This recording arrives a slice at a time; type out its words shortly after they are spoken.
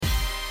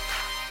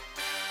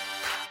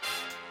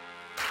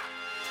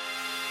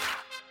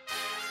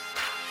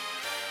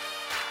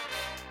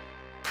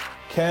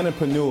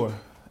Canopreneur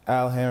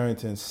Al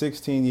Harrington,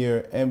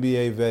 16-year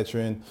NBA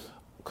veteran,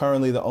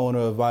 currently the owner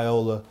of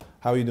Viola.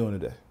 How are you doing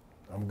today?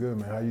 I'm good,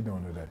 man. How you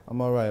doing today? I'm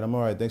all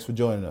right. Thanks for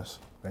joining us.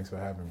 Thanks for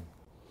having me.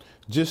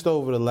 Just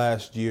over the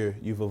last year,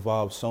 you've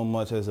evolved so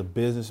much as a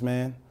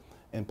businessman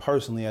and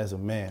personally as a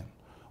man.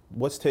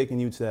 What's taken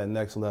you to that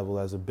next level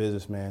as a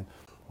businessman?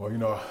 Well,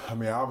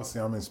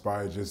 obviously I'm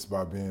inspired just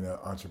by being an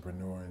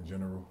entrepreneur in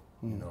general.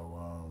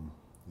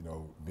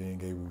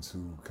 Being able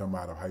to come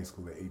out of high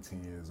school at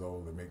 18 years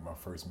old and make my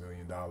first $1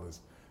 million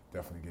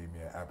definitely gave me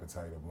an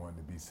appetite of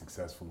wanting to be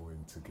successful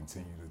and to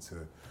continue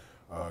to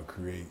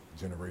create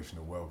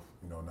generational wealth,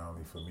 not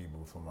only for me,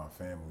 but for my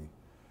family.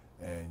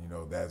 And,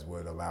 that's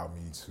what allowed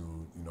me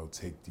to,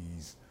 take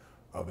these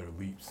other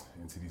leaps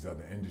into these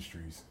other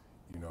industries,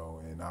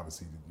 and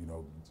obviously,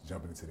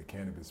 jumping into the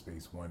cannabis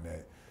space, one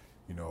that,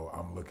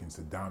 I'm looking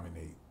to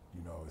dominate,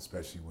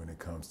 especially when it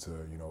comes to,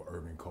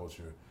 urban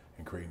culture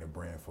and creating a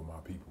brand for my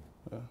people.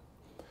 Yeah.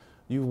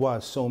 You've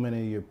watched so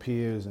many of your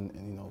peers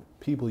and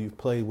people you've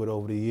played with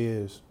over the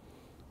years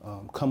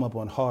come up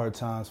on hard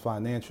times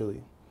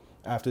financially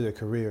after their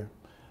career.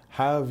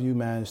 How have you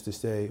managed to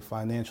stay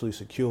financially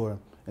secure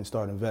and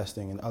start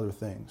investing in other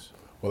things?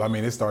 Well,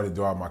 it started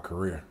throughout my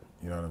career.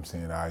 You know what I'm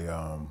saying?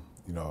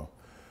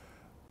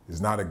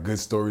 It's not a good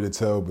story to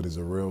tell, but it's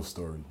a real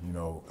story.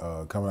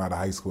 Coming out of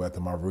high school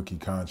after my rookie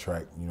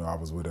contract, I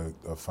was with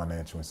a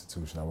financial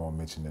institution. I won't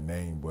mention the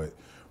name, but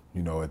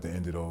at the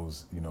end of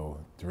those,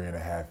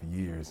 3.5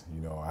 years,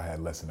 I had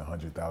less than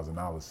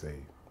 $100,000 saved.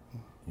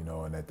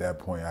 And at that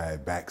point, I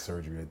had back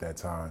surgery at that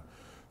time.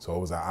 So it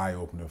was an eye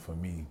opener for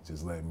me,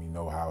 just letting me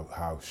know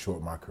how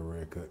short my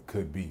career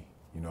could be.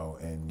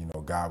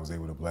 God was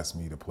able to bless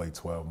me to play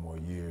 12 more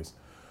years,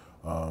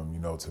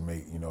 to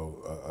make,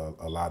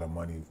 a lot of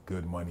money,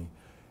 good money.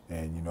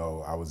 And,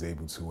 I was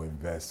able to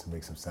invest,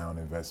 make some sound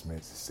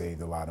investments,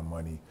 saved a lot of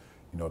money,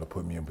 to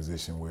put me in a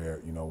position where,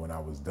 when I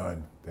was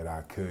done, that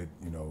I could,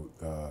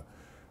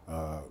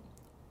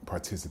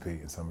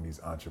 participate in some of these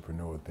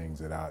entrepreneurial things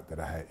that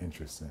I had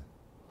interest in.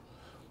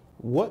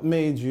 What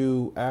made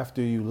you,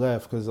 after you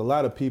left, because a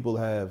lot of people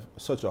have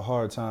such a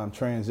hard time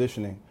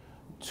transitioning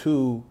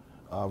to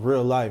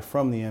real life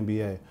from the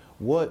NBA,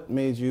 what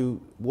made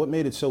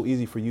it so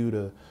easy for you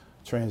to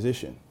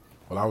transition?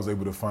 Well, I was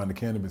able to find the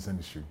cannabis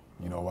industry,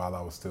 while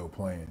I was still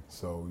playing.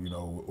 So,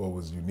 what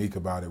was unique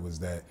about it was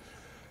that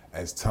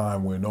as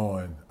time went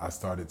on, I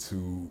started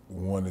to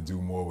want to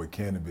do more with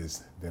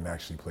cannabis than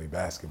actually play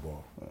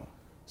basketball. Yeah.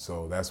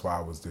 So that's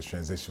why the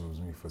transition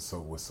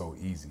was so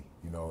easy,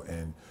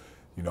 and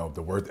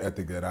the work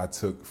ethic that I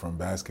took from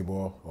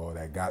basketball, or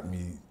that got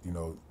me,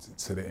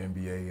 to the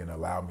NBA and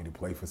allowed me to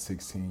play for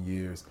 16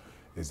 years,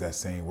 is that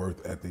same work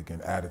ethic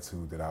and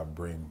attitude that I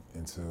bring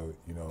into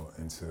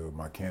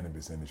my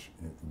cannabis industry,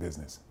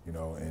 business,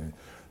 and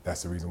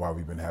that's the reason why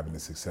we've been having the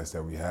success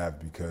that we have,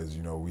 because,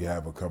 we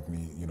have a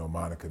company,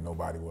 Monica,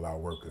 nobody will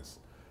outwork us.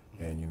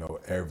 And,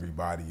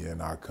 everybody in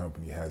our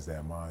company has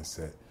that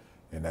mindset.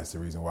 And that's the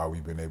reason why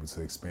we've been able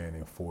to expand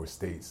in 4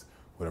 states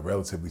with a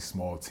relatively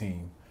small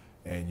team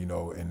and,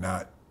 and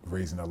not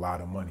raising a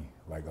lot of money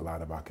like a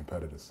lot of our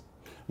competitors.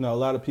 Now, a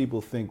lot of people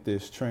think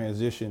this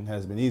transition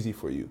has been easy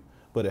for you,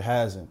 but it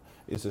hasn't.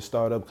 It's a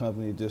startup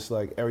company just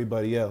like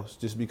everybody else.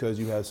 Just because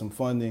you had some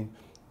funding,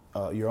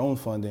 your own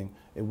funding,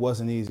 it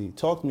wasn't easy.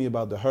 Talk to me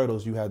about the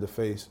hurdles you had to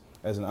face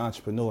as an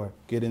entrepreneur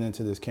getting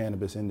into this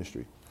cannabis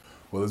industry.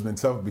 Well, it's been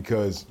tough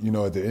because,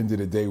 at the end of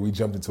the day, we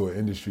jumped into an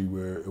industry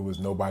where it was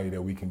nobody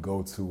that we can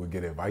go to and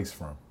get advice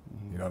from.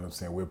 Mm-hmm. You know what I'm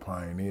saying? We're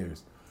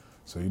pioneers.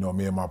 So,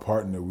 me and my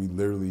partner, we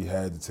literally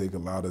had to take a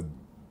lot of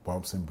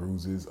bumps and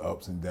bruises,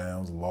 ups and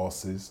downs,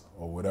 losses,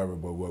 or whatever.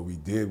 But what we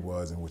did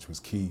was, and which was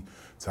key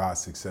to our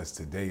success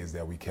today, is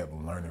that we kept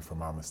learning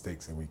from our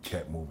mistakes and we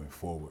kept moving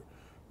forward.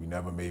 We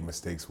never made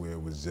mistakes where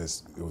it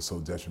was so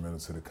detrimental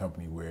to the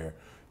company where,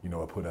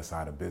 it put us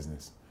out of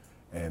business.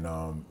 And,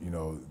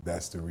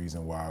 that's the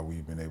reason why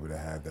we've been able to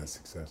have that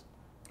success.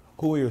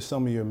 Who are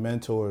some of your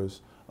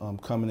mentors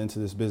coming into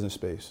this business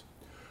space?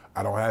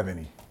 I don't have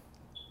any.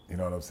 You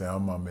know what I'm saying?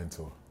 I'm my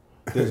mentor.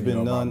 There's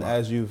been none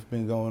as you've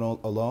been going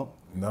along?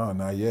 No,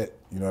 not yet.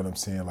 You know what I'm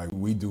saying? Like,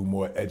 we do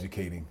more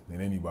educating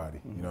than anybody.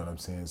 Mm-hmm. You know what I'm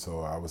saying?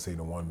 So I would say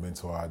the one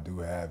mentor I do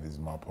have is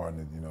my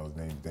partner, his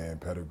name's Dan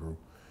Pettigrew.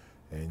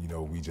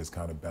 And, we just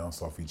kind of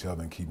bounce off each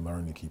other and keep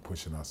learning and keep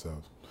pushing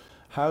ourselves.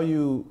 How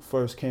you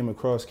first came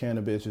across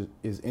cannabis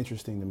is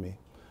interesting to me.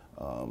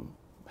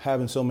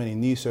 Having so many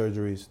knee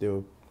surgeries, they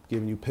were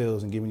giving you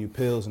pills and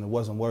it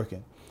wasn't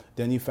working.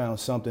 Then you found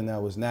something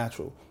that was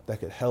natural that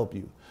could help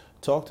you.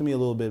 Talk to me a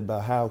little bit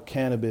about how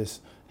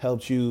cannabis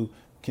helped you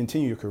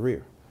continue your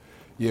career.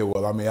 Yeah,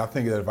 well, I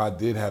think that if I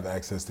did have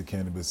access to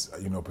cannabis,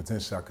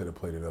 potentially I could have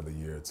played another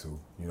year or two.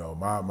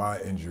 My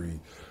injury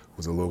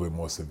was a little bit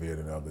more severe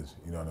than others.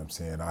 You know what I'm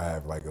saying? I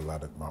have like a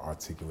lot of my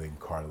articulating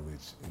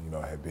cartilage,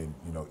 had been,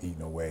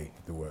 eaten away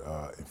through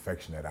an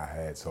infection that I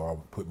had.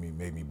 So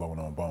made me bone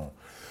on bone.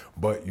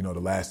 But, the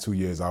last 2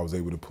 years I was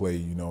able to play,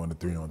 in the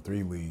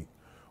 3-on-3 league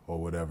or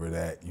whatever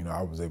that,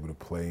 I was able to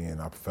play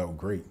and I felt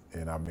great.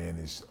 And I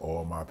managed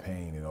all my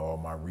pain and all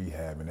my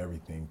rehab and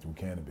everything through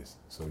cannabis.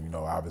 So,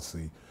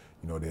 obviously,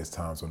 there's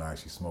times when I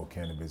actually smoke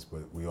cannabis,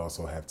 but we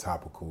also have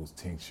topicals,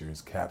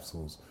 tinctures,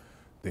 capsules,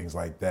 things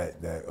like that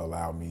that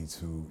allow me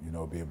to,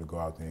 be able to go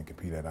out there and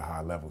compete at a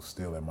high level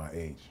still at my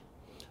age.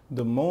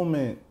 The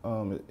moment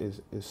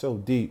is so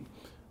deep.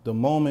 The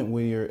moment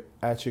when you're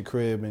at your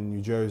crib in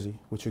New Jersey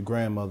with your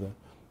grandmother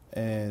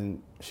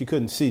and she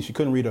couldn't see, she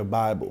couldn't read her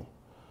Bible,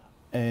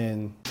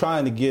 and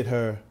trying to get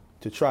her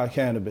to try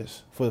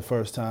cannabis for the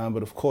first time,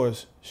 but of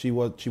course she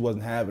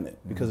wasn't having it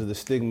because of the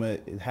stigma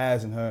it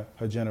has in her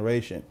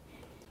generation.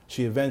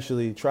 She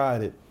eventually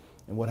tried it,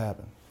 and what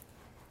happened?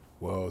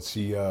 Well,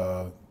 she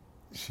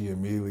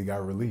immediately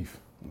got relief.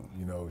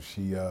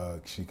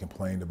 She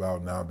complained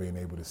about not being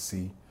able to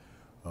see,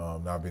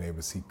 not being able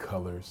to see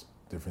colors,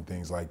 different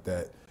things like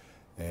that.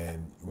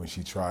 And when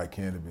she tried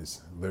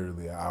cannabis,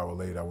 literally an hour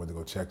later, I went to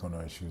go check on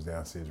her, and she was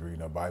downstairs reading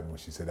her Bible. And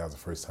she said that was the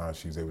first time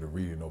she was able to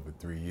read in over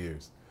 3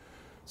 years.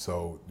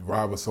 So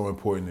why it was so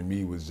important to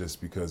me was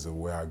just because of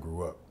where I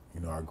grew up.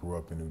 I grew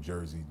up in New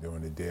Jersey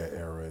during the DARE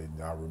era,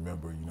 and I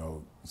remember,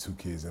 2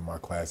 kids in my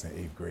class in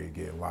 8th grade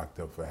getting locked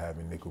up for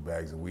having nickel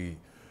bags of weed,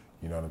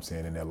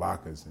 in their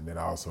lockers. And then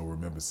I also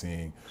remember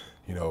seeing,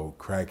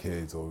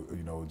 crackheads or,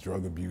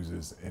 drug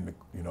abusers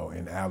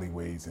in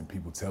alleyways, and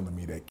people telling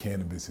me that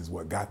cannabis is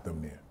what got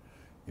them there.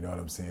 You know what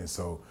I'm saying?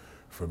 So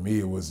for me,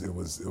 it was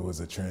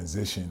a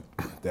transition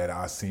that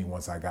I seen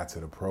once I got to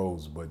the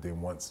pros, but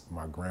then once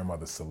my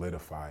grandmother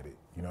solidified it,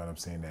 you know what I'm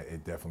saying, that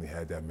it definitely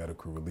had that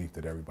medical relief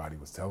that everybody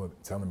was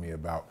telling me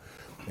about.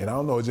 And I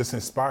don't know, it just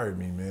inspired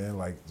me, man,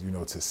 like,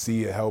 to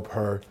see it help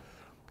her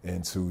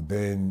and to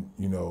then,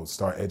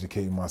 start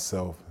educating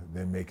myself,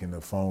 then making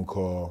a phone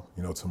call,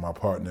 to my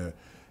partner,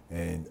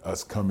 and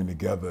us coming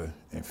together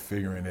and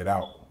figuring it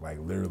out, like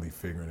literally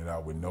figuring it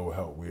out with no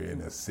help. We're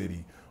in a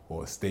city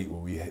or a state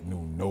where we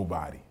knew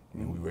nobody,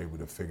 and we were able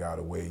to figure out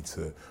a way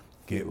to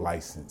get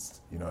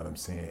licensed, you know what I'm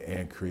saying,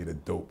 and create a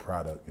dope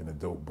product and a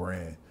dope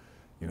brand,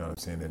 you know what I'm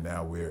saying. And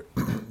now we're,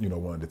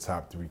 one of the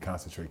top 3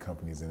 concentrate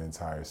companies in the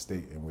entire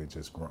state, and we're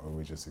just growing,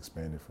 we're just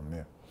expanding from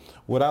there.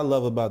 What I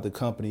love about the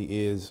company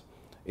is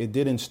it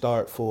didn't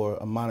start for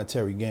a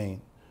monetary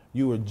gain.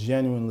 You were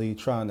genuinely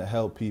trying to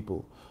help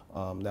people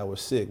that were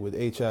sick with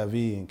HIV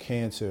and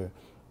cancer.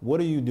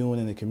 What are you doing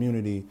in the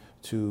community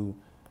to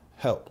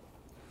help?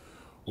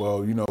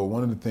 Well,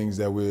 one of the things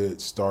that we're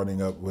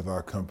starting up with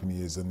our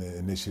company is an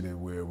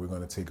initiative where we're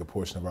going to take a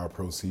portion of our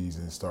proceeds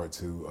and start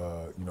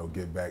to,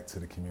 give back to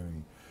the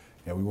community.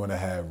 And we want to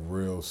have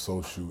real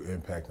social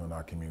impact on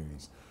our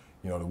communities.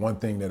 The one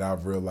thing that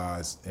I've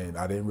realized, and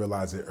I didn't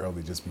realize it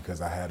early just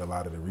because I had a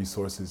lot of the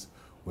resources,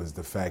 was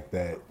the fact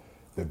that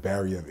the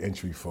barrier of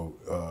entry for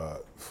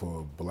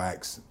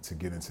blacks to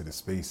get into the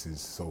space is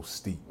so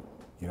steep.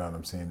 You know what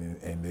I'm saying?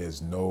 And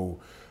there's no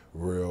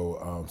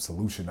real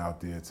solution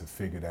out there to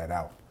figure that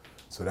out.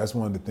 So that's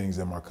one of the things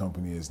that my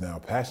company is now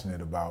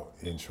passionate about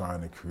in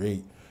trying to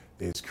create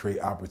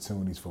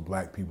opportunities for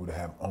black people to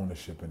have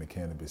ownership in the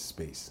cannabis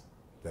space.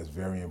 That's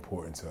very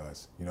important to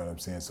us. You know what I'm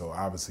saying? So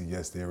obviously,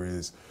 yes, there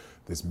is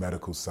this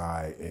medical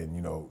side, and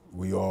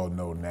we all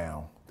know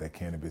now that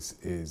cannabis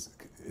is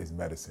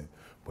medicine.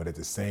 But at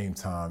the same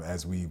time,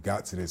 as we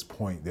got to this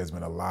point, there's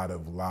been a lot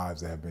of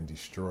lives that have been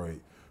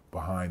destroyed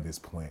behind this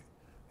plant.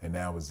 And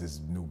now it's this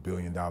new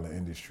billion-dollar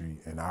industry,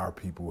 and our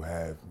people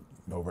have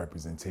no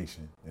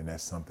representation. And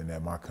that's something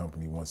that my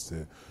company wants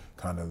to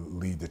kind of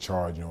lead the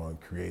charge on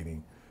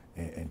creating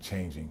and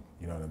changing,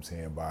 you know what I'm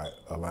saying, by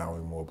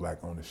allowing more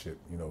black ownership,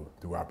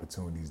 through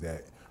opportunities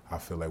that I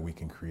feel like we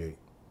can create.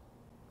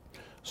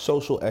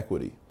 Social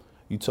equity.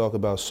 You talk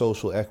about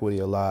social equity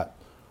a lot.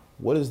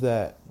 What does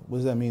that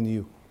mean to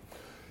you?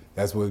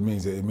 That's what it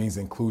means. It means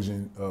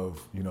inclusion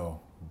of,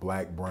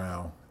 black,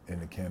 brown in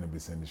the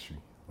cannabis industry.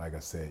 Like I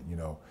said,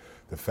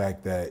 the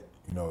fact that,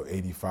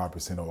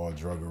 85% of all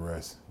drug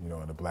arrests,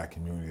 in the black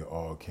community are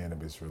all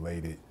cannabis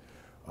related.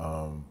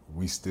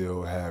 We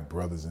still have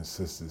brothers and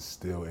sisters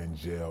still in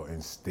jail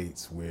in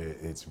states where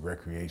it's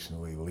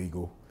recreationally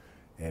legal,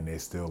 and they're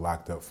still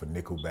locked up for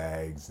nickel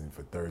bags and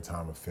for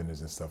third-time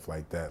offenders and stuff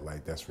like that.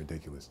 Like, that's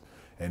ridiculous.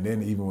 And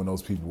then even when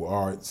those people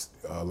are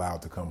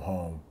allowed to come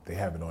home, they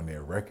have it on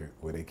their record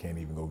where they can't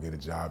even go get a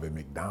job at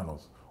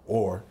McDonald's,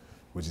 or,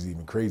 which is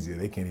even crazier,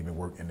 they can't even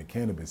work in the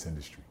cannabis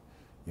industry.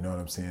 You know what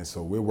I'm saying?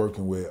 So we're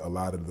working with a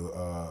lot of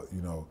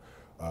the,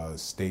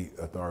 state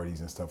authorities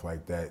and stuff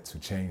like that to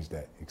change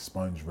that,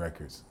 expunge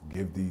records,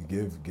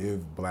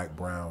 give black,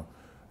 brown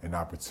an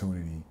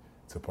opportunity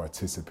to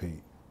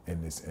participate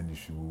in this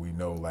industry, where we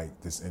know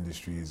like this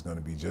industry is going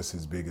to be just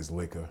as big as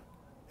liquor,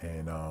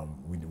 and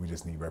we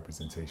just need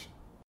representation.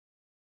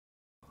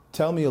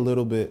 Tell me a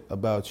little bit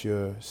about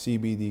your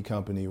CBD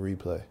company,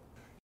 Replay.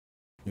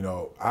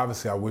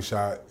 Obviously I wish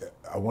I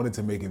wanted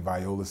to make it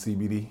Viola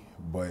CBD,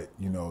 but,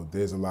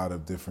 there's a lot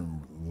of different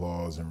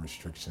laws and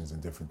restrictions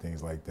and different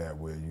things like that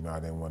where, I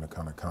didn't want to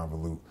kind of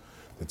convolute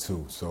the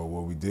two. So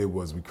what we did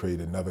was we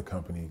created another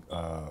company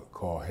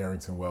called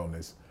Harrington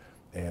Wellness,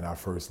 and our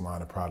first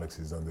line of products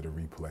is under the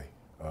Replay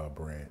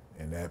brand,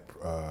 and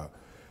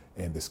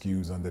and the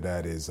SKUs under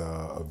that is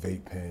a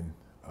vape pen,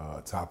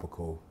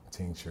 topical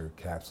tincture,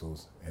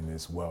 capsules, and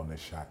this wellness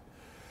shot.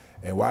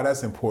 And why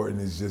that's important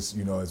is just,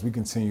 as we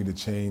continue to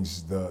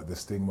change the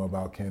stigma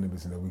about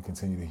cannabis and that we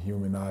continue to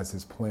humanize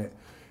this plant,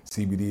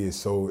 CBD is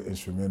so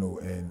instrumental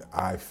in,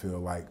 I feel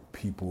like,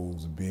 people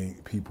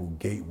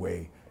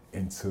gateway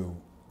into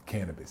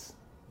cannabis.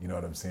 You know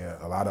what I'm saying?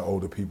 A lot of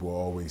older people are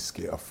always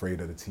afraid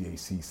of the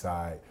THC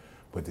side,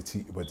 but the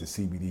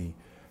CBD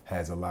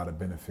has a lot of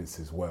benefits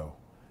as well.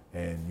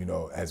 And,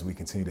 as we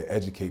continue to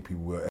educate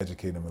people, we'll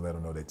educate them and let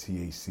them know that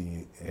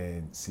THC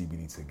and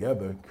CBD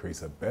together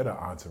creates a better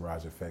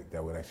entourage effect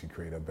that would actually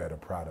create a better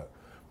product.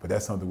 But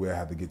that's something we'll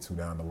have to get to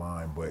down the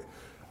line. But,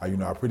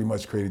 I pretty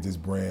much created this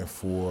brand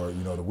for,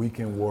 the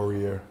weekend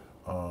warrior,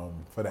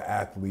 for the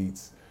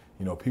athletes,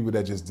 people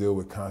that just deal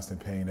with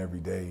constant pain every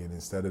day. And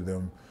instead of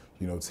them,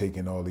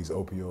 taking all these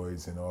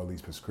opioids and all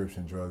these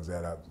prescription drugs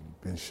that have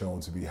been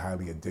shown to be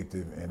highly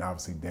addictive and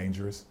obviously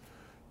dangerous,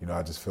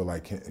 I just feel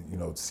like,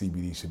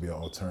 CBD should be an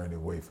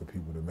alternative way for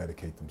people to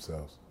medicate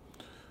themselves.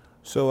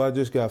 So I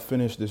just got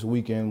finished this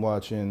weekend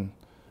watching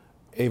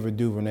Ava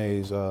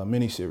DuVernay's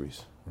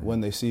miniseries,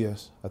 When They See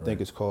Us, I think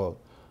it's called.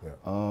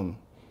 Yeah.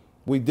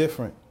 We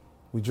different,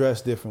 we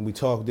dress different, we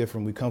talk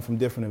different, we come from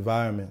different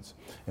environments.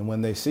 And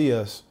when they see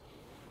us,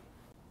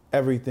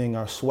 everything,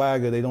 our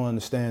swagger, they don't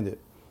understand it.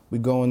 We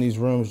go in these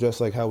rooms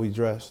just like how we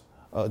dress,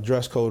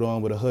 dress code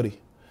on with a hoodie.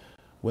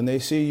 When they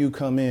see you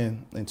come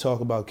in and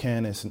talk about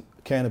cannabis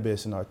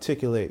and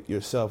articulate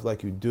yourself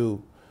like you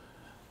do,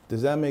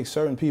 does that make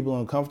certain people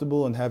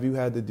uncomfortable? And have you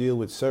had to deal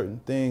with certain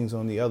things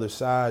on the other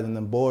side in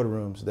the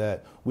boardrooms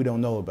that we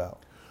don't know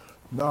about?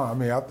 No,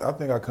 I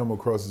think I come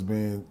across as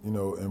being,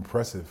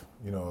 impressive.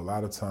 A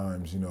lot of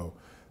times,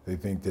 they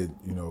think that,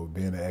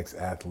 being an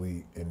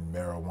ex-athlete and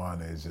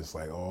marijuana is just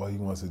like, all he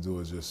wants to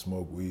do is just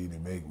smoke weed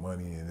and make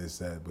money and this,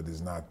 that, but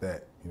it's not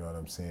that. You know what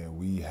I'm saying?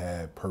 We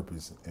have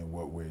purpose in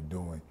what we're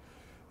doing.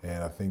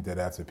 And I think that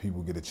after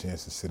people get a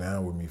chance to sit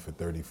down with me for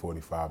 30,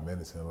 45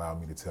 minutes and allow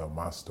me to tell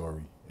my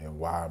story and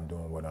why I'm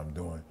doing what I'm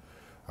doing,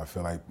 I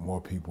feel like more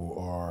people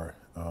are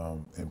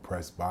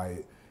impressed by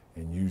it.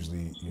 And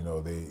usually,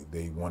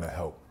 they want to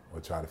help or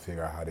try to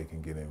figure out how they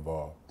can get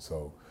involved.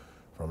 So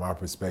from my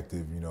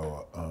perspective,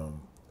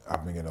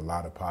 I've been getting a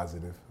lot of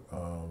positive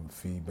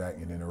feedback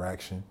and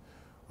interaction.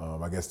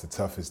 I guess the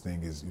toughest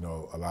thing is,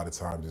 a lot of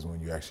times is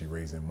when you're actually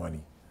raising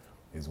money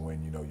is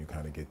when, you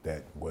kind of get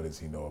that, what does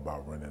he know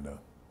about running a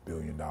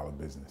billion-dollar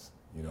business?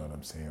 You know what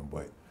I'm saying?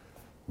 But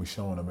we're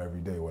showing them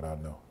every day what I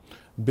know.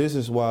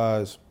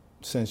 Business-wise,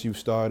 since you've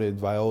started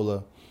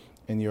Viola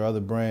and your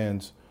other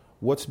brands,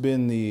 what's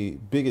been the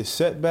biggest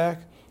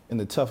setback and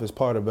the toughest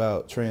part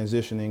about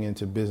transitioning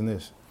into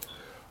business?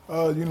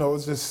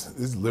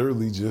 It's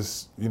literally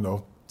just,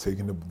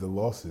 taking the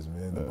losses,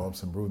 man, the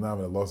bumps and bruises, not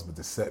even the losses, but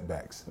the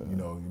setbacks,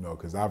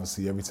 because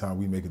obviously every time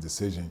we make a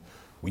decision,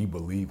 we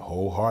believe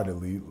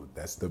wholeheartedly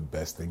that's the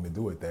best thing to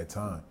do at that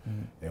time.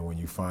 Mm-hmm. And when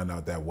you find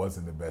out that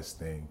wasn't the best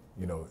thing,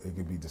 it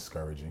could be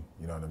discouraging,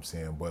 you know what I'm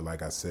saying? But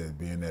like I said,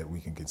 being that we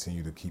can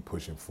continue to keep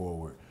pushing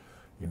forward,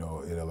 it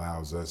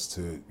allows us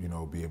to,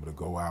 be able to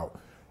go out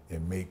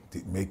and make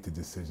the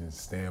decisions,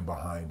 stand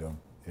behind them.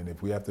 And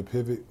if we have to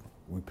pivot,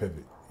 we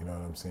pivot, you know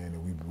what I'm saying?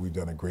 And we've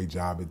done a great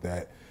job at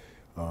that.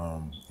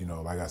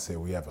 Like I said,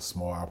 we have a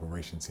small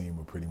operation team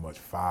of pretty much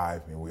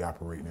 5, and we're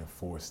operating in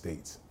 4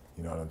 states.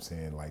 You know what I'm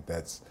saying? Like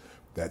that's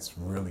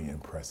really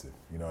impressive.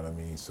 You know what I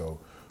mean? So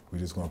we're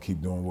just gonna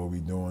keep doing what we're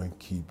doing,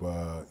 keep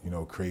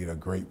create a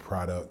great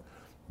product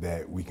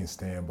that we can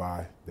stand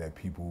by, that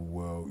people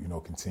will,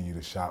 continue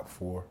to shop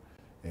for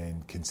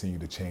and continue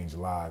to change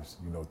lives,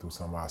 through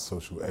some of our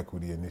social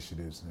equity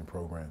initiatives and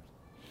programs.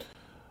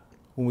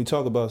 When we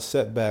talk about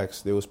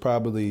setbacks, there was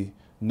probably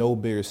no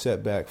bigger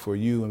setback for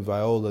you and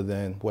Viola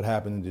than what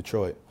happened in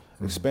Detroit.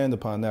 Mm-hmm. Expand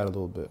upon that a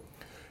little bit.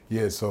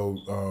 Yeah,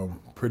 so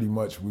pretty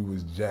much we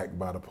was jacked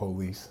by the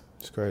police.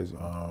 It's crazy.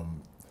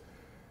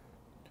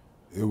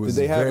 It was.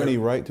 Did they have any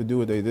right to do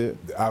what they did?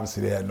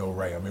 Obviously, they had no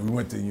right. I mean, we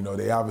went to,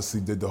 they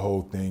obviously did the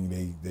whole thing.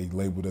 They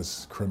labeled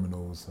us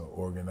criminals,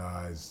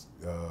 organized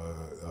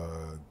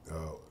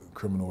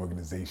criminal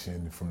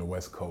organization from the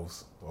West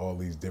Coast, all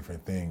these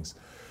different things.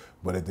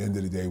 But at the end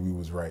of the day, we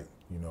was right.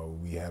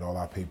 We had all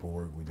our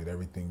paperwork. We did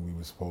everything we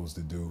were supposed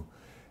to do.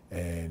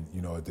 And,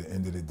 at the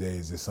end of the day,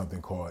 there's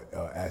something called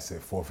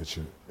asset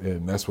forfeiture.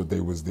 And that's what they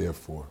was there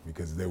for.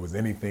 Because if there was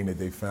anything that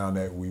they found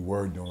that we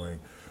were doing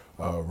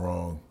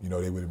wrong,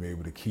 they would have been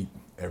able to keep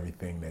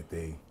everything that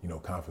they,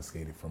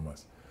 confiscated from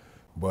us.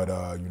 But,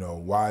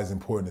 why it's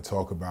important to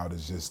talk about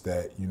is just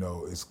that,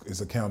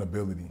 it's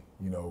accountability,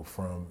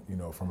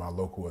 from our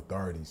local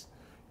authorities.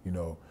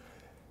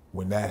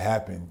 When that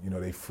happened,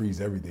 they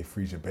freeze everything. They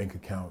freeze your bank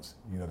accounts,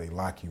 they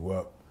lock you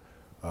up.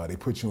 They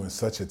put you in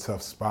such a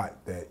tough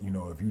spot that,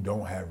 if you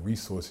don't have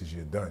resources,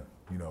 you're done.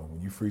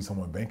 When you freeze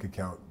someone's bank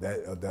account,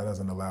 that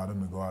doesn't allow them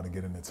to go out and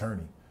get an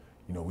attorney.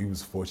 We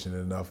was fortunate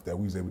enough that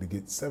we was able to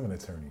get 7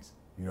 attorneys,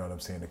 You know what I'm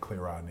saying? To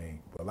clear our name.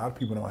 But a lot of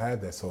people don't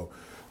have that. So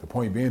the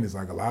point being is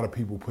like a lot of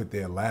people put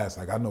their last.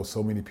 Like I know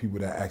so many people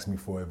that ask me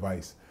for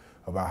advice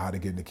about how to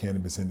get in the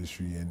cannabis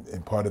industry.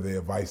 And part of their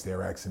advice,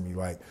 they're asking me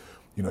like,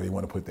 you know, they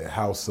want to put their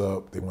house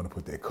up, they want to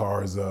put their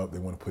cars up, they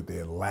want to put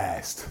their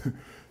last,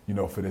 you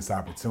know, for this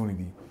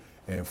opportunity.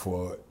 And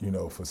for, you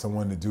know, for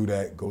someone to do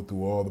that, go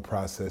through all the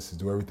processes,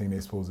 do everything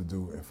they're supposed to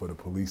do, and for the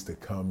police to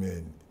come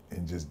in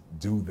and just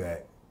do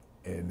that,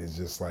 and it's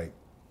just like,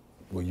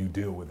 well, you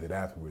deal with it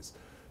afterwards.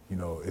 You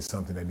know, it's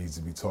something that needs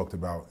to be talked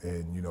about,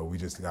 and, you know, we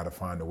just got to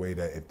find a way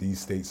that if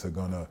these states are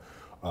going to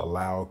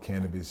allow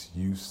cannabis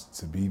use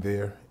to be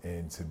there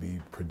and to be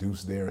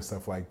produced there and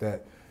stuff like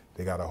that,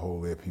 they got to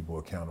hold their people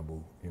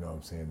accountable, you know what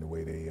I'm saying, the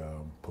way they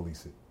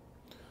police it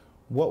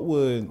What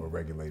would or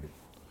regulate it.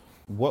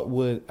 What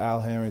would Al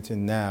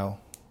Harrington now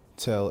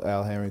tell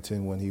Al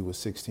Harrington when he was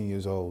 16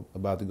 years old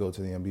about to go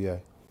to the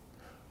NBA?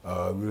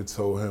 We would have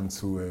told him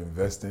to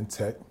invest in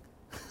tech,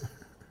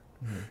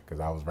 because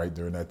I was right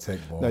during that tech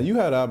boom. Now, you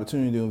had the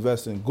opportunity to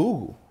invest in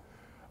Google.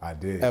 I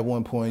did. At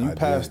one point. You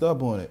passed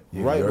up on it,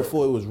 right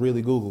before it was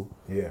really Google.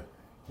 Yeah.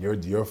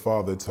 Your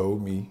father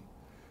told me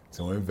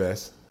to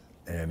invest,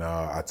 and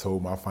I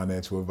told my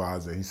financial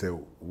advisor, he said,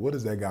 what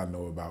does that guy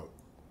know about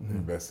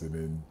investing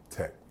in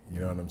tech? You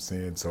know what I'm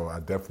saying? So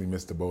I definitely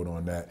missed the boat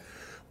on that.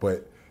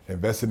 But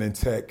investing in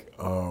tech,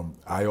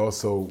 I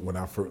also, when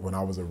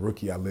I was a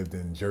rookie, I lived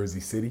in Jersey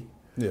City.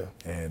 Yeah.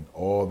 And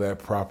all that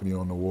property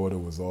on the water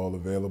was all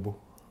available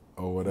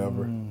or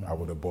whatever. I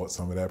would have bought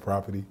some of that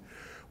property.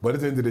 But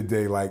at the end of the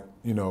day, like,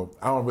 you know,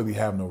 I don't really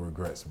have no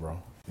regrets, bro.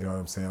 You know what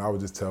I'm saying? I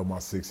would just tell my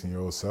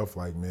 16-year-old self,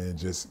 like, man,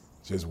 just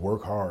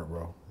work hard,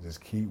 bro.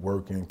 Just keep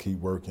working,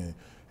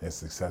 and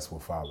success will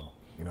follow.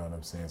 You know what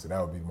I'm saying? So that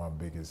would be my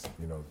biggest,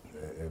 you know,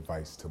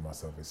 advice to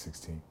myself at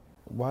 16.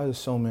 Why do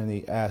so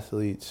many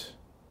athletes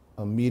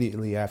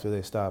immediately after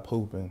they stop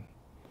hooping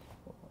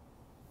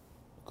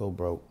go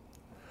broke?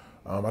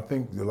 I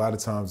think a lot of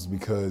times it's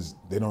because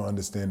they don't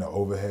understand the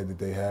overhead that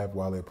they have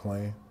while they're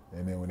playing,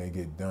 and then when they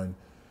get done,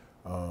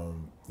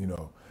 you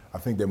know, I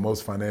think that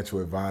most financial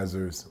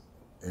advisors,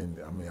 and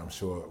I mean, I'm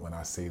sure when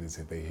I say this,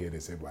 if they hear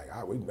this, they're like,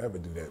 I would never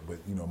do that. But,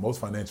 you know,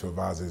 most financial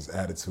advisors'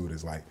 attitude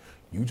is like,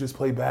 you just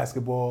play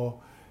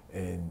basketball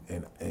and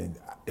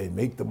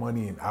make the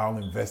money, and I'll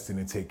invest in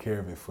and take care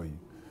of it for you.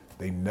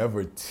 They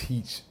never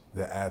teach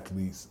the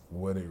athletes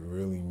what it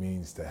really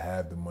means to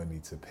have the money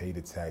to pay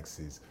the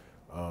taxes,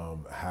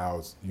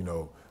 how, you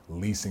know,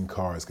 leasing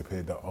cars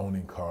compared to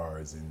owning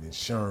cars, and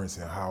insurance,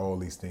 and how all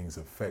these things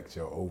affect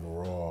your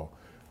overall,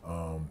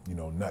 you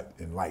know, nut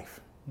in life.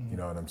 You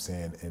know what I'm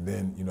saying? And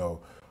then, you know,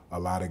 a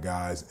lot of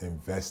guys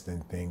invest in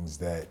things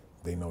that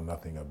they know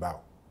nothing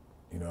about.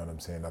 You know what I'm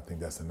saying? I think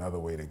that's another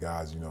way that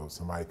guys, you know,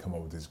 somebody come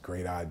up with this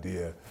great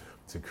idea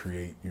to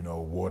create, you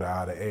know, water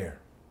out of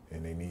air,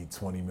 and they need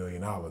 $20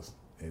 million,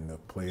 and the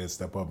players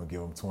step up and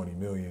give them $20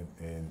 million,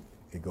 and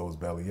it goes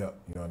belly up.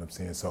 You know what I'm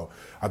saying? So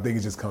I think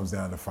it just comes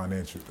down to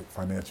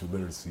financial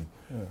literacy.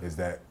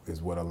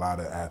 is what a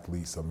lot of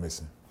athletes are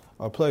missing.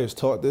 Are players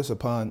taught this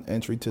upon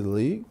entry to the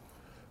league?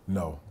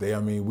 No,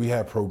 we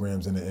have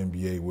programs in the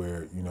NBA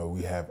where, you know,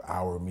 we have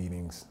hour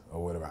meetings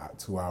or whatever,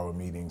 2-hour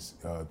meetings,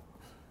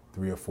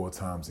 3 or 4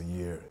 times a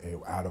year.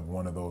 And out of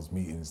one of those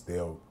meetings,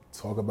 they'll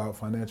talk about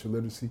financial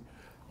literacy,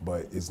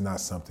 but it's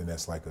not something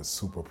that's like a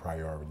super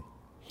priority.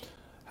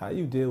 How do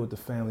you deal with the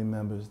family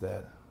members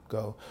that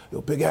go,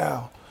 yo, Big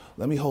Al,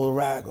 let me hold a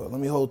rack, or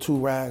let me hold 2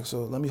 racks,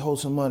 or let me hold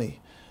some money?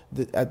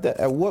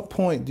 At what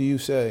point do you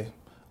say,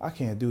 I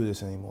can't do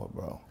this anymore,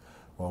 bro?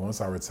 Well,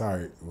 once I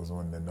retired, it was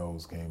when the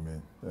nose came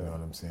in. You know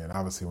what I'm saying?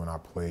 Obviously, when I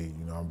played,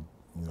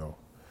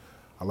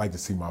 I like to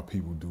see my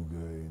people do good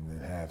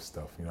and have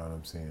stuff. You know what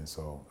I'm saying?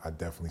 So I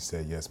definitely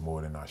said yes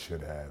more than I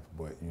should have.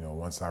 But, you know,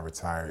 once I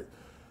retired,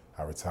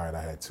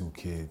 I had 2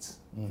 kids.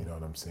 You know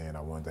what I'm saying?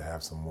 I wanted to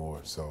have some more.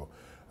 So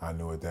I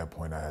knew at that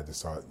point I had to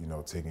start, you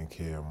know, taking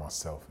care of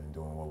myself and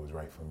doing what was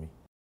right for me.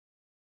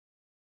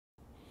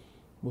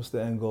 What's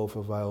the end goal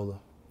for Viola?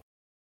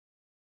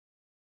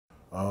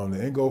 The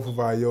end goal for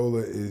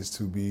Viola is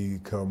to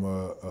become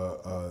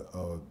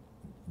a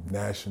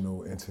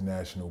national,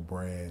 international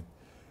brand.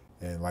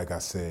 And like I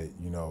said,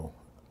 you know,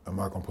 I'm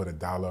not gonna put a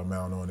dollar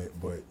amount on it,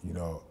 but, you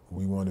know,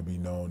 we want to be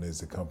known as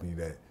the company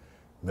that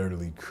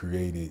literally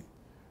created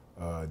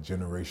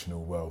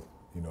generational wealth,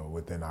 you know,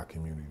 within our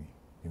community,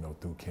 you know,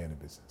 through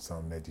cannabis,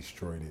 something that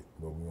destroyed it.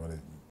 But we want to,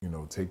 you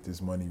know, take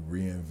this money,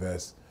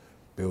 reinvest,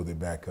 build it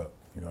back up,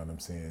 you know what I'm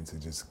saying,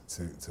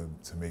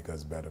 to make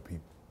us better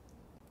people.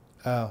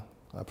 Al,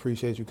 I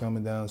appreciate you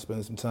coming down,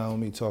 spending some time with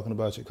me, talking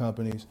about your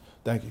companies.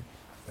 Thank you.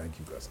 Thank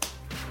you, Gus.